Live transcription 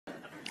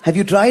Have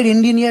you tried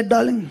Indian yet,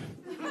 darling?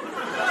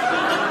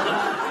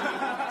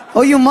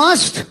 Oh, you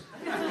must.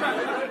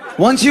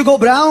 Once you go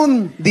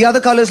brown, the other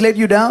colors let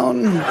you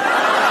down.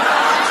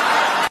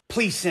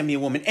 Please send me a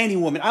woman, any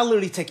woman. I'll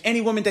literally take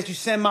any woman that you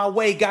send my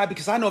way, God,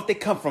 because I know if they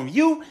come from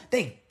you,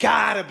 they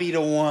gotta be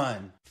the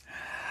one.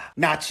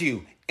 Not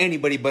you,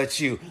 anybody but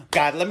you.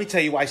 God, let me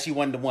tell you why she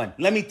won the one.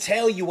 Let me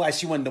tell you why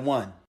she won the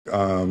one.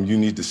 You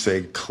need to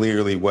say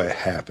clearly what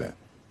happened.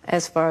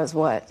 As far as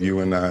what? You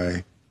and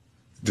I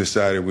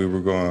decided we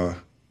were going to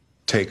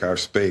take our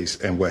space,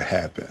 and what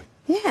happened.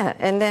 Yeah,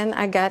 and then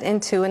I got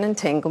into an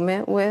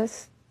entanglement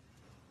with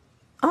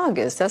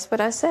August. That's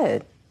what I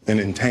said. An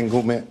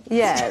entanglement?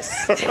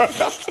 Yes.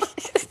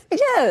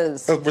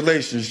 Yes. A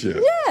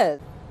relationship? Yes.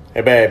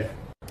 Hey, babe.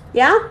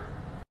 Yeah?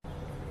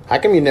 How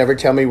come you never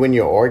tell me when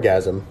you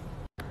orgasm?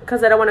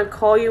 Because I don't want to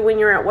call you when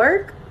you're at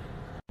work?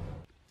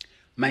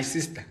 My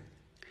sister,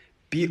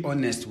 be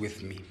honest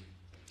with me.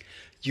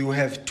 You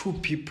have two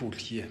people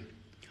here.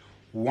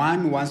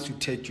 One wants to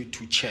take you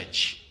to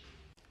church,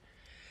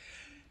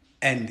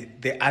 and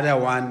the other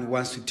one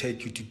wants to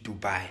take you to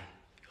Dubai.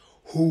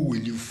 Who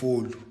will you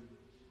follow?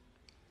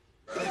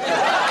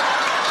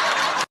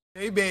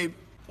 Hey, babe.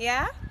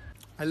 Yeah?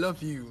 I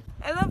love you.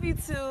 I love you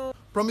too.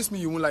 Promise me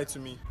you won't lie to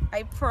me.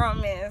 I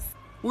promise.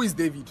 Who is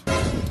David?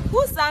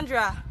 Who's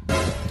Sandra?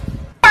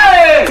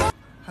 I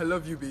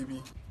love you,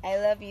 baby. I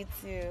love you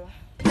too.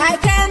 I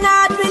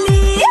cannot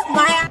believe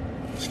my...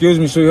 Excuse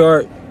me,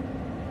 sweetheart.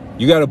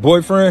 You got a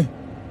boyfriend?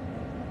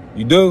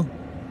 You do?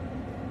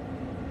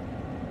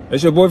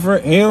 That's your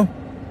boyfriend? Him?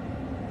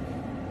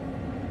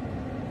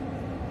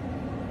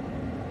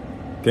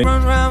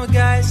 Run around with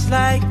guys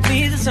like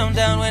me, the sun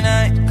down when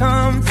I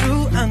come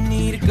through. I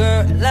need a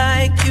girl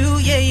like you,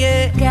 yeah,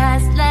 yeah.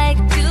 Guys like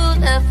you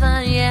love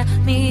fun, yeah.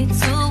 Me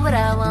too, what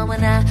I want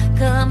when I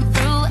come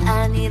through.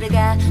 I need a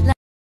guy like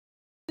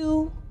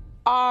you.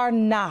 Are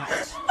not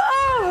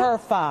her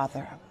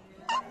father.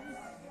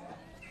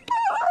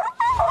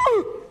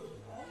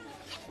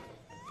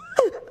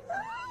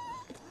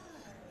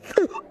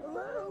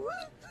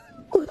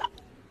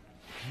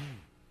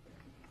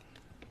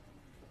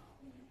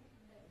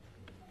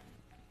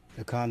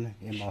 Connor,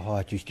 in my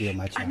heart, you still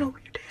my child. I know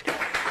you did.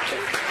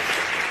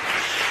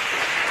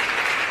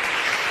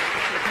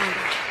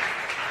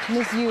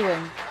 Miss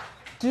Ewing,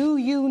 do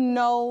you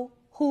know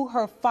who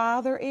her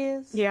father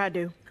is? Yeah, I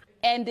do.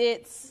 And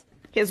it's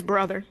his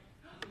brother.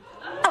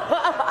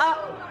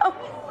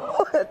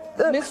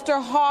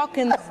 Mr.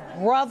 Hawkins'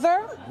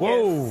 brother?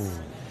 Whoa.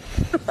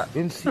 Yes.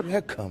 Didn't see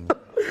that coming.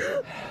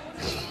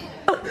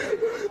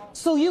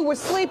 So you were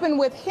sleeping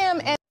with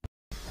him and...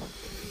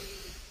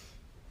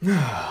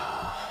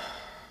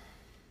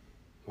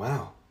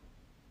 Wow.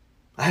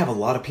 I have a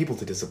lot of people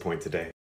to disappoint today.